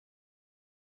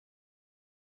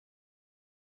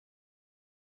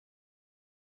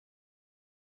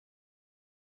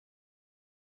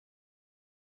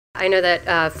I know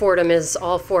that Fordham is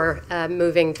all for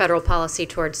moving federal policy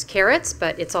towards carrots,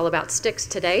 but it's all about sticks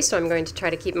today, so I'm going to try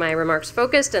to keep my remarks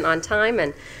focused and on time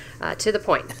and to the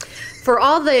point. For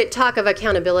all the talk of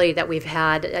accountability that we've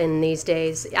had in these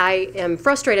days, I am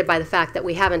frustrated by the fact that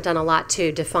we haven't done a lot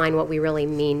to define what we really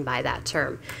mean by that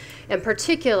term. And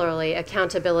particularly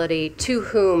accountability to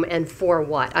whom and for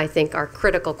what, I think, are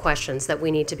critical questions that we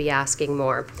need to be asking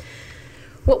more.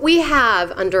 What we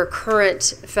have under current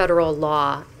federal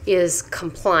law is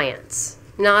compliance,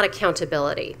 not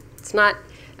accountability. It's not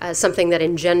something that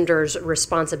engenders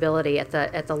responsibility at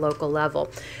the local level.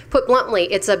 Put bluntly,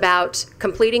 it's about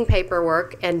completing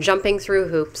paperwork and jumping through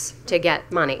hoops to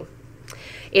get money.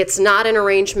 It's not an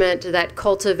arrangement that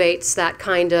cultivates that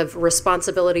kind of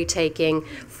responsibility taking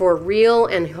for real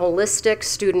and holistic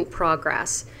student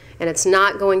progress, and it's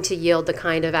not going to yield the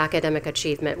kind of academic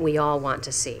achievement we all want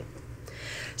to see.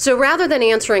 So rather than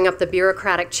answering up the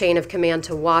bureaucratic chain of command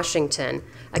to Washington,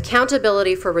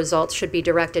 accountability for results should be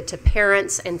directed to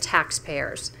parents and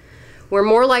taxpayers. We're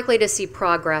more likely to see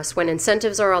progress when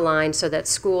incentives are aligned so that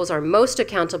schools are most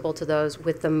accountable to those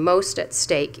with the most at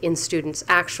stake in students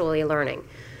actually learning.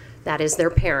 That is, their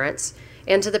parents,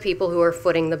 and to the people who are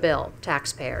footing the bill,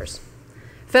 taxpayers.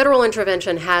 Federal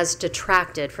intervention has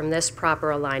detracted from this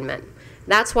proper alignment.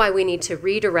 That's why we need to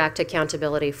redirect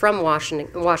accountability from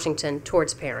Washington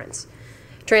towards parents.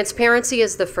 Transparency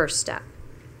is the first step.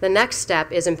 The next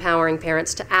step is empowering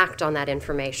parents to act on that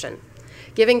information.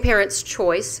 Giving parents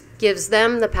choice gives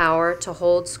them the power to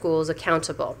hold schools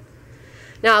accountable.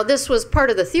 Now, this was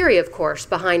part of the theory, of course,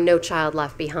 behind No Child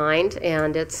Left Behind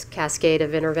and its cascade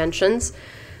of interventions.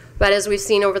 But as we've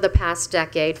seen over the past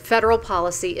decade, federal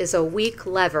policy is a weak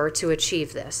lever to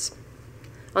achieve this.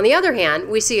 On the other hand,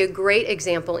 we see a great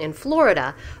example in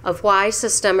Florida of why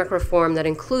systemic reform that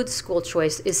includes school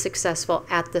choice is successful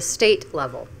at the state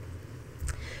level.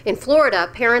 In Florida,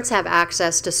 parents have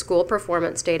access to school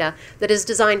performance data that is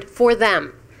designed for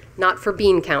them, not for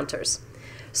bean counters.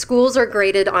 Schools are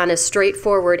graded on a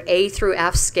straightforward A through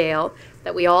F scale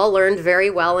that we all learned very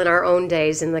well in our own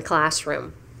days in the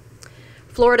classroom.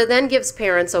 Florida then gives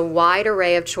parents a wide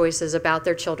array of choices about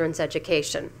their children's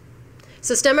education.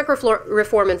 Systemic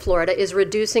reform in Florida is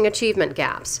reducing achievement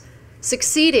gaps,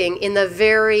 succeeding in the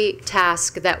very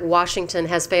task that Washington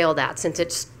has failed at since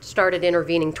it started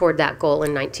intervening toward that goal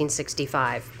in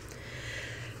 1965.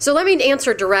 So let me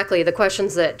answer directly the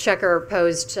questions that Checker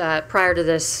posed prior to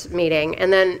this meeting,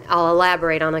 and then I'll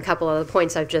elaborate on a couple of the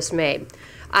points I've just made.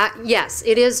 Yes,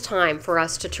 it is time for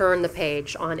us to turn the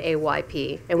page on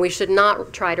AYP, and we should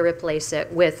not try to replace it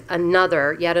with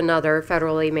yet another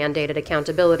federally mandated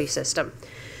accountability system.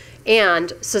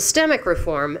 And systemic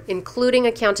reform, including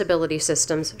accountability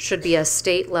systems, should be a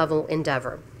state-level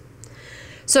endeavor.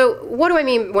 So what do I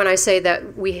mean when I say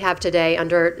that we have today,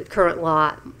 under current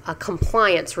law, a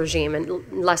compliance regime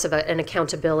and less of an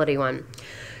accountability one?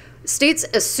 States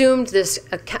assumed this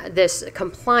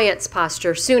compliance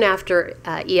posture soon after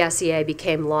ESEA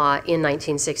became law in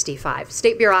 1965.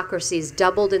 State bureaucracies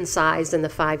doubled in size in the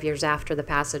 5 years after the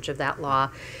passage of that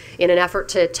law in an effort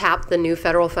to tap the new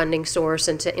federal funding source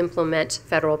and to implement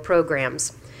federal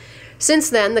programs.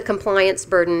 Since then, the compliance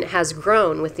burden has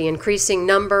grown with the increasing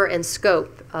number and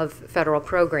scope of federal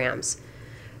programs.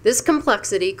 This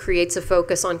complexity creates a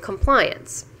focus on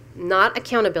compliance, not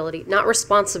accountability, not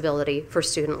responsibility for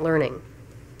student learning.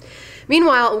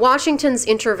 Meanwhile, Washington's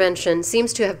intervention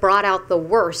seems to have brought out the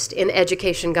worst in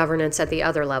education governance at the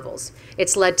other levels.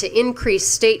 It's led to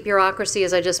increased state bureaucracy,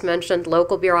 as I just mentioned,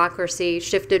 local bureaucracy,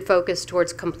 shifted focus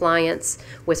towards compliance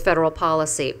with federal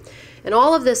policy. And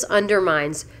all of this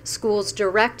undermines schools'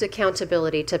 direct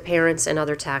accountability to parents and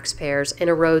other taxpayers and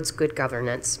erodes good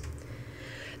governance.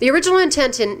 The original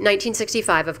intent in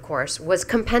 1965, of course, was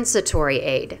compensatory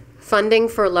aid, funding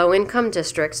for low-income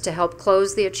districts to help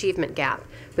close the achievement gap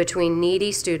between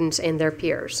needy students and their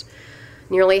peers.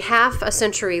 Nearly half a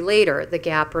century later, the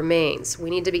gap remains. We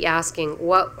need to be asking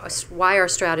why our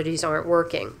strategies aren't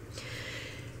working.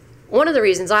 One of the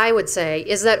reasons I would say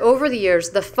is that over the years,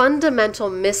 the fundamental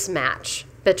mismatch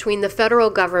between the federal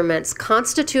government's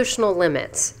constitutional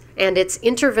limits and its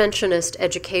interventionist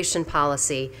education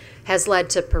policy has led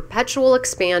to perpetual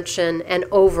expansion and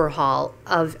overhaul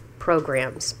of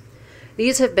programs.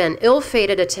 These have been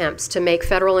ill-fated attempts to make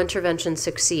federal intervention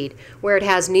succeed, where it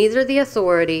has neither the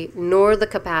authority nor the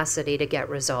capacity to get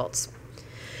results.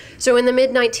 So in the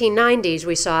mid-1990s,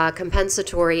 we saw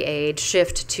compensatory aid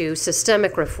shift to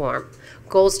systemic reform.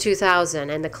 Goals 2000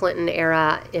 and the Clinton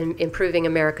era Improving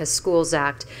America's Schools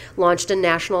Act launched a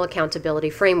national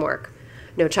accountability framework.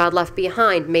 No Child Left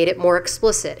Behind made it more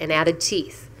explicit and added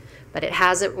teeth, but it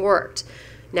hasn't worked.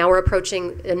 Now we're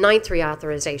approaching the 9th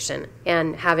reauthorization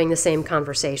and having the same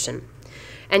conversation.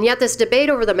 And yet this debate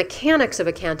over the mechanics of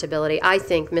accountability, I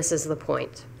think, misses the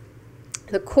point.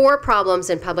 The core problems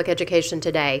in public education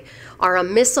today are a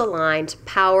misaligned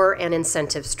power and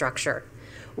incentive structure.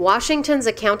 Washington's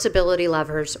accountability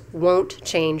levers won't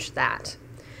change that.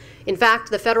 In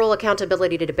fact, the federal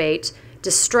accountability debate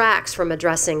distracts from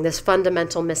addressing this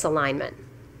fundamental misalignment.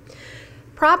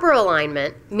 Proper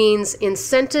alignment means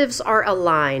incentives are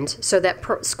aligned so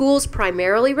that schools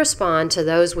primarily respond to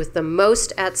those with the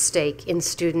most at stake in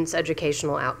students'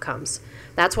 educational outcomes.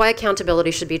 That's why accountability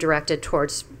should be directed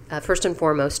towards, first and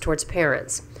foremost, towards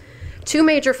parents. Two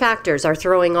major factors are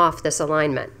throwing off this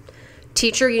alignment: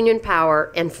 teacher union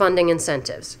power and funding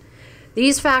incentives.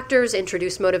 These factors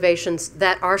introduce motivations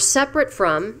that are separate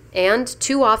from and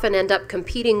too often end up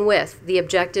competing with the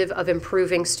objective of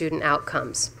improving student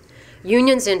outcomes.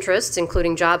 Unions' interests,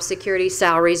 including job security,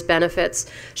 salaries, benefits,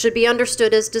 should be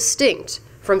understood as distinct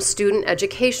from student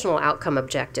educational outcome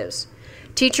objectives.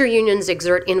 Teacher unions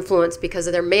exert influence because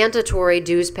of their mandatory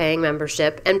dues-paying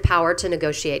membership and power to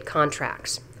negotiate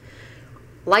contracts.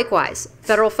 Likewise,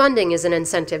 federal funding is an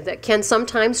incentive that can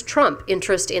sometimes trump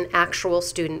interest in actual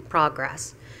student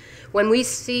progress. When we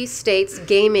see states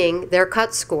gaming their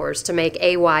cut scores to make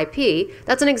AYP,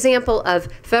 that's an example of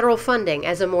federal funding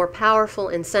as a more powerful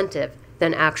incentive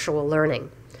than actual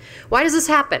learning. Why does this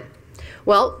happen?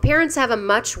 Well, parents have a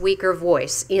much weaker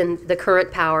voice in the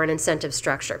current power and incentive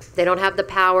structure. They don't have the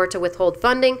power to withhold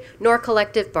funding nor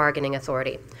collective bargaining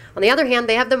authority. On the other hand,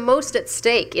 they have the most at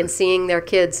stake in seeing their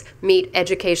kids meet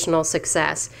educational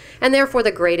success, and therefore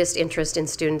the greatest interest in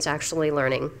students actually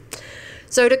learning.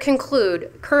 So to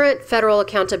conclude, current federal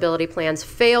accountability plans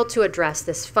fail to address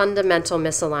this fundamental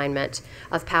misalignment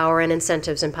of power and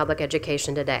incentives in public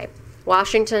education today.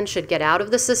 Washington should get out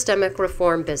of the systemic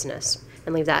reform business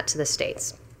and leave that to the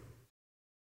states.